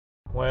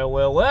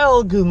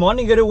Well, good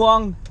morning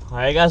everyone.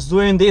 How you guys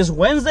doing this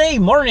Wednesday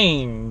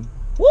morning?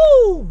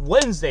 Woo!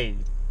 Wednesday!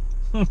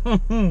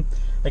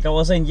 Like I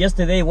was saying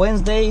yesterday,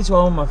 Wednesday is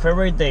one of my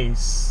favorite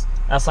days,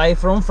 aside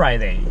from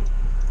Friday.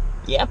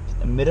 Yep,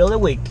 the middle of the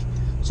week.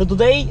 So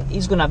today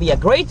is gonna be a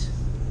great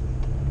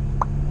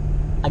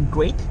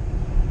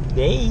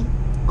day.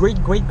 Great!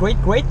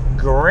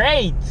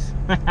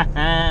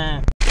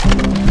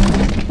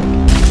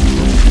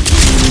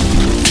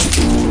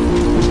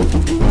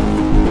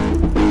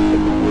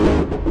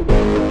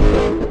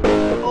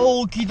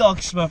 Okie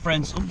dogs, my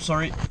friends. Oops,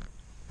 sorry.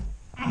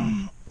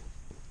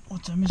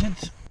 What time is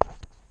it?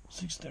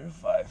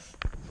 6:35.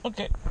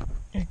 Okay,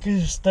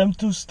 it's time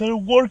to start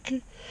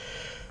working.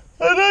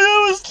 And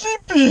I am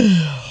sleepy.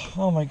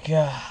 Oh my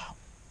god,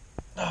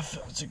 that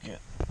felt so good.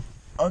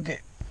 Okay,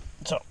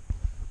 so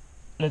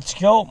let's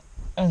go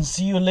and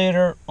see you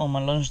later on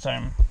my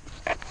lunchtime.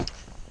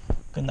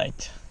 Good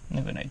night.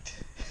 No, good night.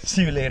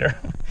 See you later.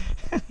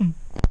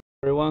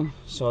 Everyone,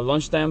 so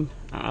lunchtime.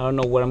 I don't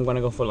know where I'm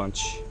gonna go for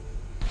lunch.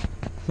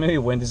 Maybe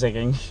Wendys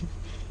again.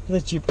 The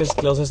cheapest,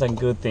 closest, and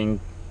good thing.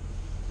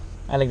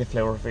 I like the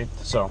flavor of it,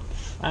 so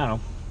I don't know.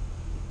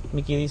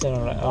 Mickey D's, I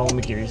don't know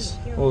Mickey D's.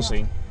 We'll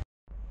see.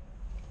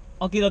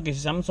 Okay,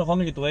 since I'm so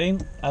hungry today,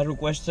 I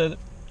requested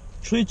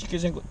three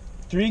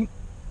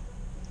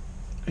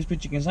crispy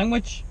chicken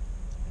sandwich,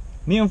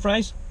 medium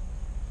fries,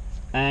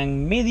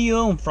 and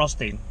medium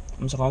frosty.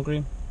 I'm so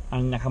hungry,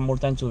 and I have more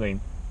time today.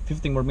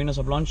 15 more minutes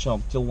of lunch,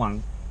 so till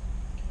 1.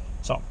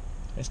 So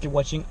let's keep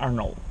watching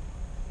Arnold.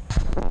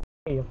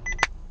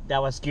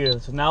 That was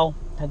good. So now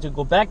time to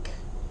go back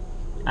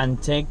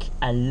and take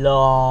a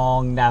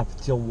long nap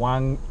till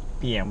 1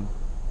 p.m.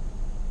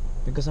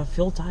 because I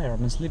feel tired,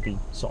 I'm sleepy.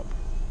 So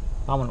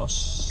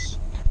vámonos.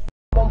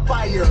 On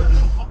fire.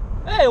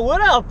 Hey,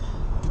 what up?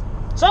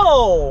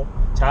 So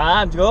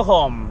time to go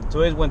home.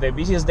 Today is one of the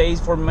busiest days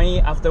for me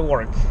after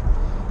work.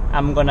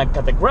 I'm gonna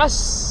cut the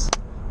grass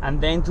and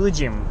then to the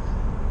gym.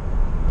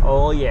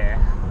 Oh yeah,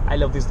 I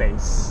love these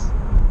days.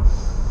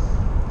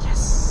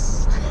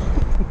 Yes.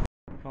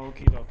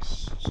 Okay,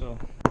 dogs. So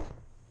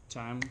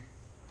time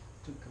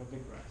to cut the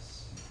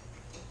grass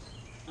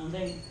and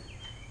then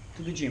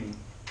to the gym.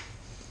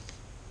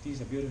 This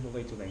is a beautiful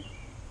day today.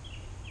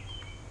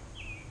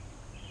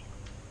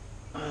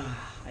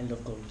 I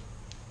love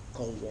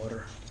cold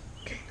water.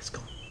 Okay, let's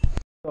go.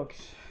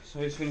 Okay, so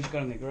it's finished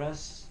cutting the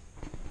grass.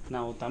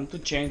 Now time to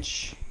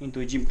change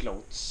into gym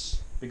clothes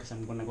because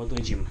I'm gonna go to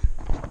the gym.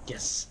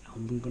 Yes,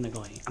 I'm gonna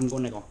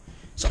go.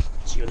 So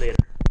see you later.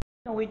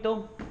 No,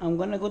 Wito, I'm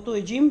gonna go to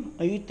the gym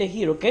and you stay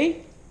here,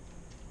 okay?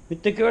 You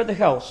take care of the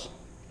house.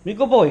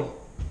 Rico boy.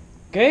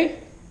 Okay?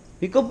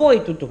 Rico boy,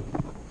 Tutu.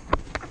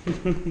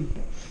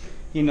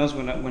 He knows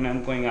when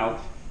I'm going out.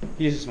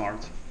 He's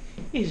smart.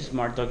 He's a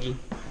smart doggy.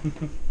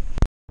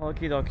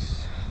 Okay,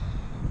 dogs.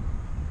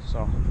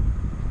 So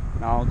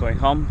now going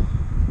home.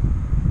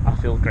 I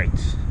feel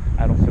great.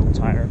 I don't feel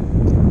tired.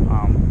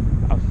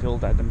 I feel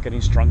that I'm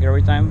getting stronger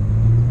every time.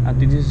 I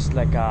think this is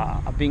like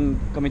I've been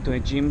coming to the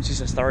gym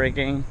since I started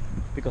again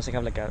because I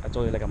have I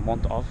told you, like a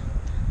month off.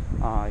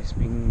 It's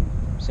been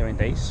 7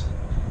 days.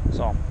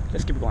 So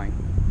let's keep going.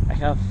 I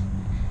have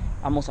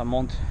almost a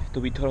month to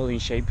be totally in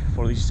shape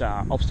for this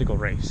obstacle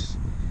race.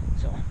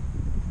 So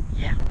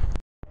yeah.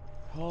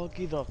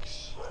 Okay,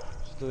 dogs.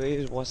 So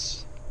today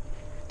was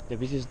the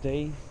busiest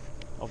day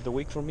of the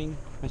week for me.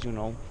 As you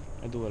know,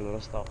 I do a lot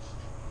of stuff.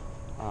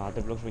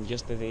 The vlog from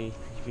yesterday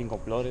is being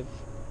uploaded.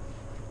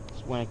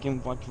 So when I came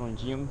back from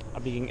the gym, I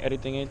began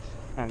editing it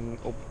and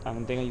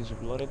then I just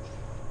upload it.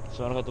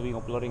 So I don't have to be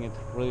uploading it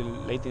really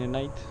late in the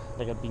night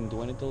like I've been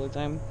doing it all the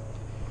time.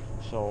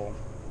 So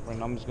right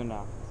now I'm just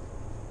gonna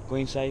go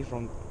inside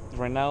from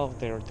right now.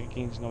 They're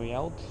taking Snowy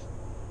out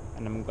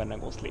and I'm gonna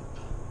go sleep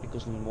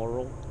because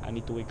tomorrow I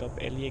need to wake up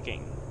early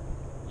again.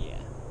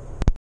 Yeah.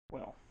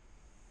 Well,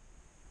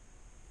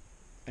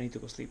 I need to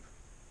go sleep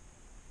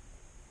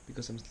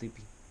because I'm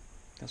sleepy.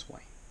 That's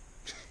why.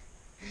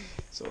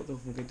 So don't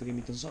forget to give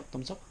me thumbs up.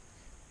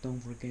 Don't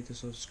forget to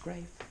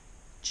subscribe.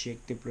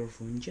 Check the vlog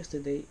from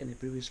yesterday and the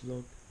previous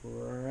vlog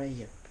right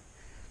here.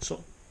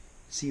 So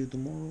see you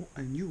tomorrow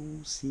and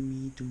you see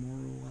me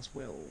tomorrow as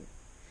well.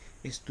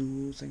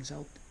 Estu signs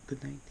out.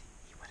 Good night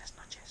y buenas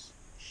noches.